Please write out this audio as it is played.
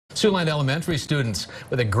Siouxland Elementary students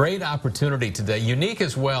with a great opportunity today, unique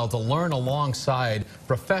as well, to learn alongside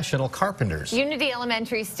professional carpenters. Unity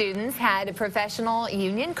Elementary students had professional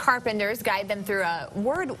union carpenters guide them through a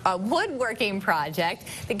woodworking project.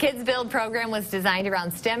 The Kids Build program was designed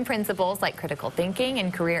around STEM principles like critical thinking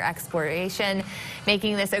and career exploration,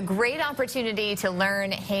 making this a great opportunity to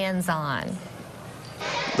learn hands-on.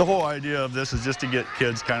 The whole idea of this is just to get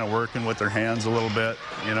kids kind of working with their hands a little bit,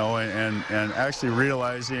 you know, and actually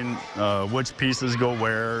realizing which pieces go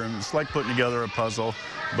where, and it's like putting together a puzzle,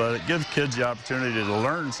 but it gives kids the opportunity to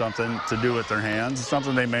learn something to do with their hands,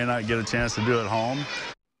 something they may not get a chance to do at home.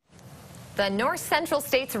 The North Central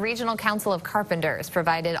States Regional Council of Carpenters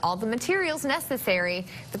provided all the materials necessary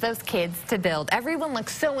for those kids to build. Everyone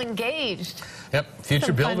looks so engaged. Yep,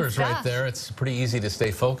 future builders right there. It's pretty easy to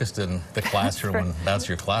stay focused in the classroom when that's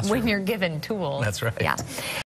your classroom. When you're given tools. That's right. Yeah.